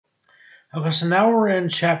Okay, so now we're in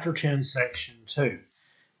Chapter 10, Section 2.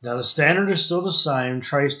 Now, the standard is still the same: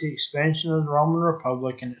 trace the expansion of the Roman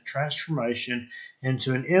Republic and its transformation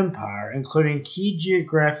into an empire, including key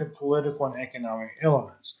geographic, political, and economic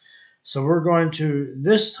elements. So, we're going to,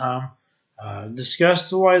 this time, discuss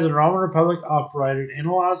the way the Roman Republic operated,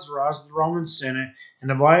 analyze the rise of the Roman Senate, and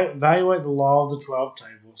evaluate the law of the 12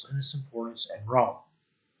 tables and its importance in Rome.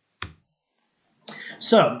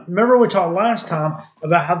 So, remember we talked last time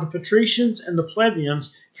about how the patricians and the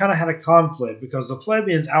plebeians kind of had a conflict because the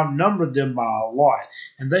plebeians outnumbered them by a lot.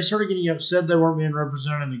 And they started getting upset they weren't being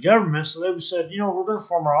represented in the government, so they said, we're going to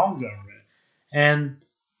form our own government. And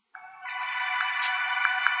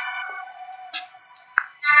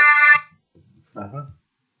I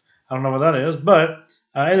don't know what that is, but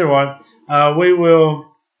either way, we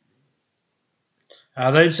will.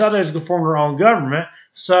 They decided they was going to form their own government.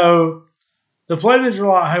 So the plebeians were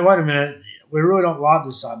like, hey, wait a minute, we really don't like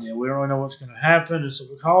this idea. We don't really know what's going to happen. And so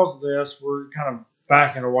because of this, we're kind of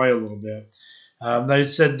backing away a little bit. They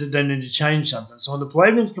said that they needed to change something. So when the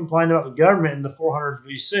plebeians complained about the government in the 400s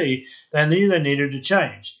BC, they knew they needed to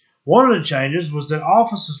change. One of the changes was that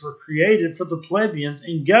offices were created for the plebeians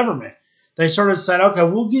in government. They started saying, okay,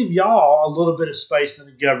 we'll give y'all a little bit of space in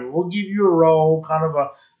the government. We'll give you a role, kind of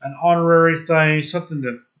an honorary thing, something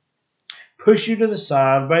to push you to the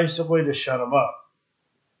side, basically to shut them up.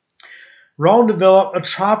 Rome developed a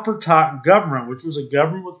tripartite government, which was a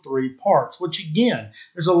government with three parts, which again,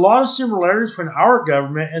 there's a lot of similarities between our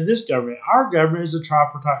government and this government. Our government is a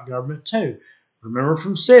tripartite government too. Remember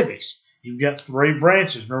from civics, you've got three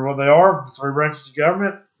branches. Remember what they are? The three branches of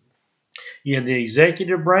government? You have the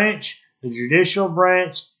executive branch, the judicial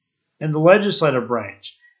branch, and the legislative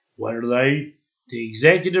branch. What are they? The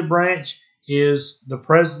executive branch is the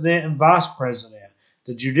president and vice president.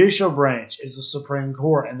 The judicial branch is the Supreme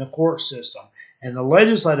Court and the court system. And the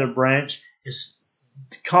legislative branch is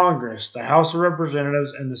Congress, the House of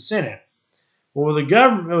Representatives, and the Senate. Well, with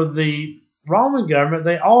the Roman government,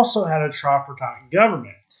 they also had a tripartite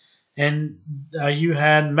government. And you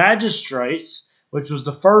had magistrates, which was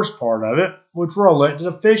the first part of it, which were elected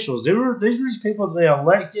officials. These were just people they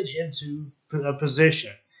elected into a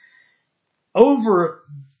position. Over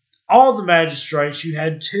all the magistrates, you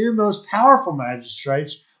had two most powerful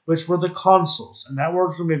magistrates, which were the consuls. And that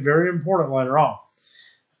word's going to be very important later on.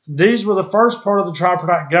 These were the first part of the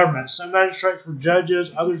tripartite government. Some magistrates were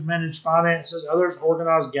judges, others managed finances, others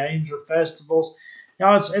organized games or festivals.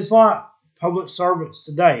 It's like public servants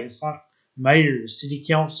today. It's like mayors, city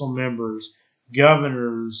council members,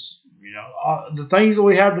 governors, the things that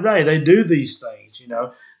we have today. They do these things,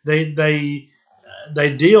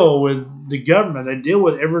 they deal with the government. They deal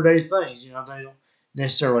with everyday things. They don't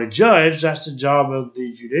necessarily judge. That's the job of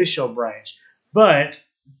the judicial branch. But,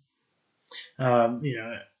 you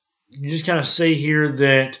just kind of see here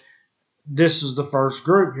that this is the first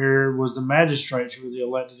group here was the magistrates who were the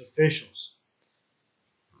elected officials.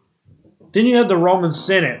 Then you had the Roman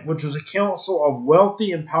Senate, which was a council of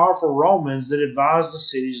wealthy and powerful Romans that advised the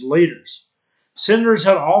city's leaders. Senators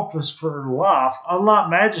held office for life, unlike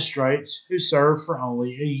magistrates who served for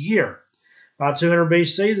only a year. By 200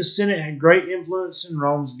 BC, the Senate had great influence in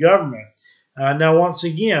Rome's government. Now, once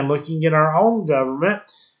again, looking at our own government,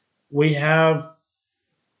 we have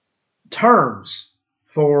terms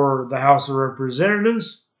for the House of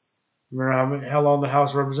Representatives. Remember how long the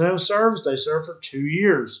House of Representatives serves? They serve for 2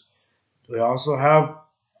 years. We also have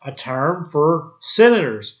a term for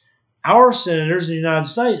senators. Our senators in the United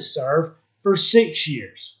States serve for 6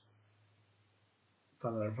 years.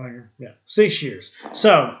 Yeah, 6 years.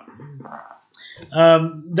 So,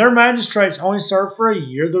 their magistrates only serve for a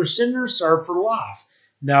year. Their senators serve for life.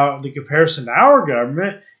 Now, the comparison to our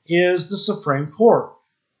government is the Supreme Court.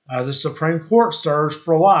 The Supreme Court serves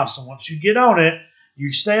for life. So once you get on it, you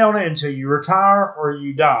stay on it until you retire or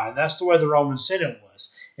you die. And that's the way the Roman Senate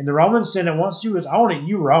was. In the Roman Senate, once you was on it,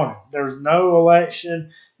 you were on it. There's no election.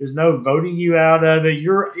 There's no voting you out of it.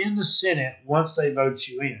 You're in the Senate once they vote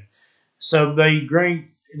you in. So they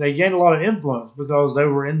gained a lot of influence because they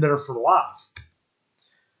were in there for life.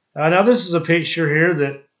 Now this is a picture here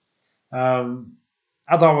that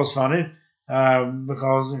I thought was funny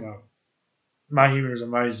because, my humor is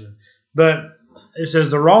amazing. But it says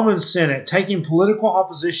the Roman Senate taking political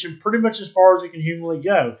opposition pretty much as far as it can humanly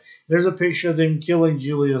go. There's a picture of them killing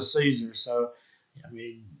Julius Caesar. So,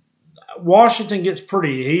 Washington gets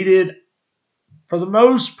pretty heated for the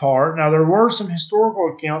most part. Now, there were some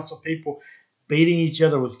historical accounts of people beating each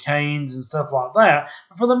other with canes and stuff like that.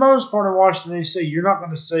 But for the most part in Washington, D.C., you're not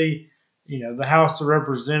going to see, the House of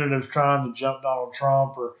Representatives trying to jump Donald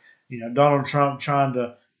Trump or, Donald Trump trying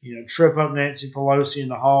to trip up Nancy Pelosi in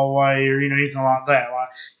the hallway or anything like that. Like,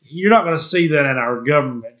 you're not going to see that in our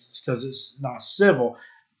government because it's not civil.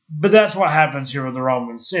 But that's what happens here with the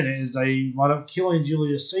Roman Senate is they wind up killing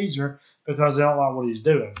Julius Caesar because they don't like what he's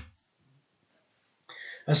doing.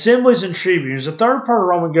 Assemblies and tribunes. The third part of the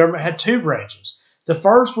Roman government had two branches. The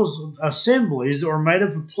first was assemblies that were made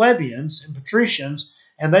up of plebeians and patricians,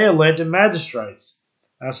 and they elected magistrates.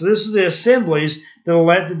 So this is the assemblies that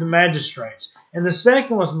elected the magistrates. And the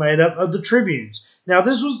second was made up of the tribunes. Now,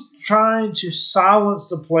 this was trying to silence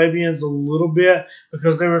the plebeians a little bit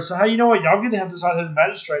because they were saying, hey, you know what, y'all get to have to decide who the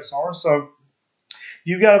magistrates are, so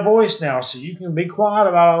you've got a voice now, so you can be quiet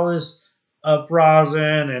about all this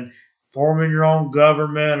uprising and forming your own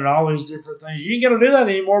government and all these different things. You ain't got to do that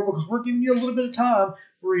anymore because we're giving you a little bit of time.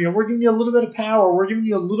 We're giving you a little bit of power. We're giving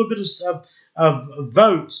you a little bit of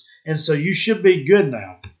votes, and so you should be good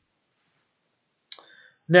now.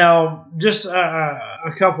 Now, just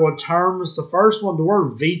a couple of terms. The first one, the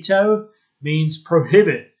word veto means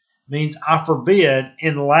prohibit, means I forbid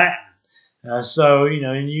in Latin. So,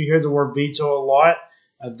 and you hear the word veto a lot.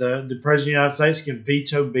 The President of the United States can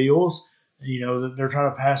veto bills, that they're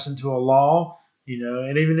trying to pass into a law,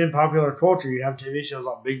 and even in popular culture, you have TV shows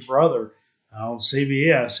like Big Brother on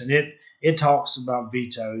CBS, and it talks about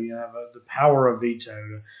veto, the power of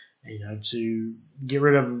veto, to get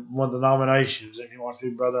rid of one of the nominations. If you watch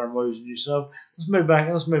Big Brother, I'm losing you. So let's move back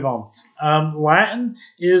and let's move on. Latin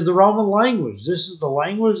is the Roman language. This is the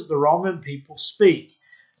language that the Roman people speak.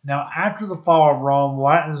 Now, after the fall of Rome,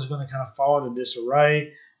 Latin is going to kind of fall into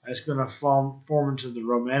disarray. It's going to form into the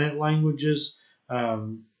Romanic languages,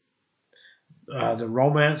 the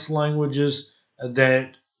Romance languages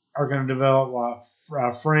that are going to develop like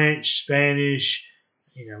French, Spanish,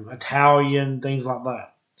 Italian, things like that.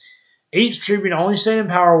 Each tribune only stayed in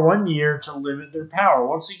power 1 year to limit their power.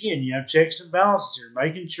 Once again, you have checks and balances here,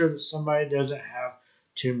 making sure that somebody doesn't have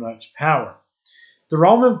too much power. The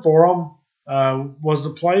Roman Forum was the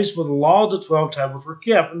place where the Law of the 12 Tables were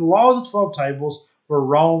kept. And the Law of the 12 Tables were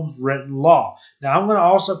Rome's written law. Now, I'm going to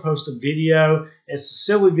also post a video. It's a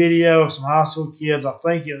silly video of some high school kids. I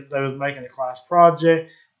think they was making a class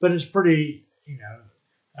project, but it's pretty,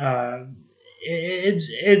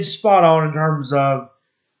 it's spot on in terms of,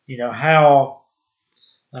 how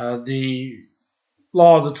the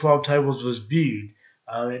Law of the 12 Tables was viewed.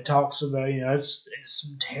 It talks about, it's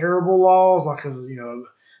some terrible laws, like, a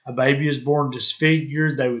baby is born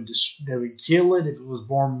disfigured, they would kill it. If it was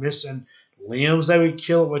born missing limbs, they would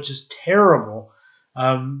kill it, which is terrible.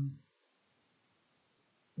 But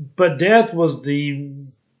death was the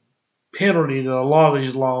penalty that a lot of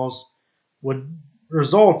these laws would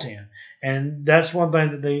result in. And that's one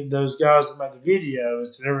thing that those guys that made the video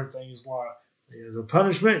is that everything's like, the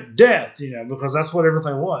punishment, death, because that's what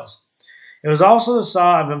everything was. It was also the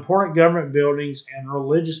site of important government buildings and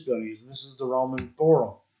religious buildings, and this is the Roman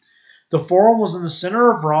Forum. The Forum was in the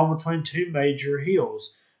center of Rome between two major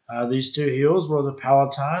hills. These two hills were the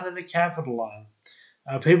Palatine and the Capitoline.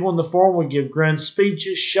 People in the Forum would give grand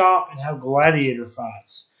speeches, shop, and have gladiator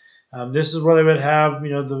fights. This is where they would have,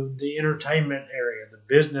 the entertainment area, the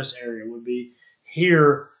business area would be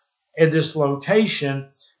here at this location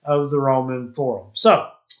of the Roman Forum. So,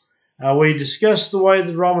 we discussed the way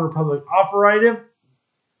the Roman Republic operated,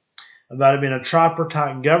 about it being a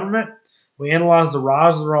tripartite government. We analyzed the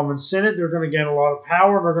rise of the Roman Senate. They're going to gain a lot of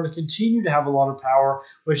power. They're going to continue to have a lot of power,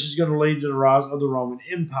 which is going to lead to the rise of the Roman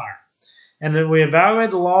Empire. And then we evaluate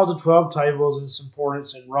the Law of the 12 Tables and its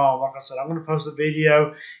importance in Rome. Like I said, I'm going to post a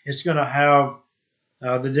video. It's going to have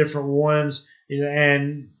the different ones,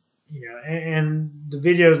 and the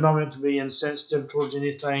video is not meant to be insensitive towards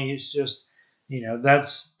anything. It's just,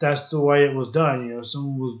 that's the way it was done. If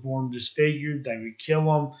someone was born disfigured, they would kill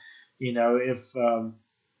them. If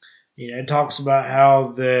it talks about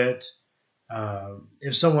how that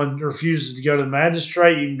if someone refuses to go to the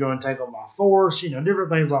magistrate, you can go and take them by force, different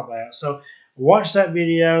things like that. So watch that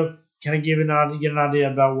video, kind of get an idea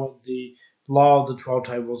about what the Law of the 12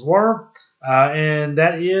 Tables were. And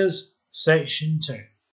that is section 2.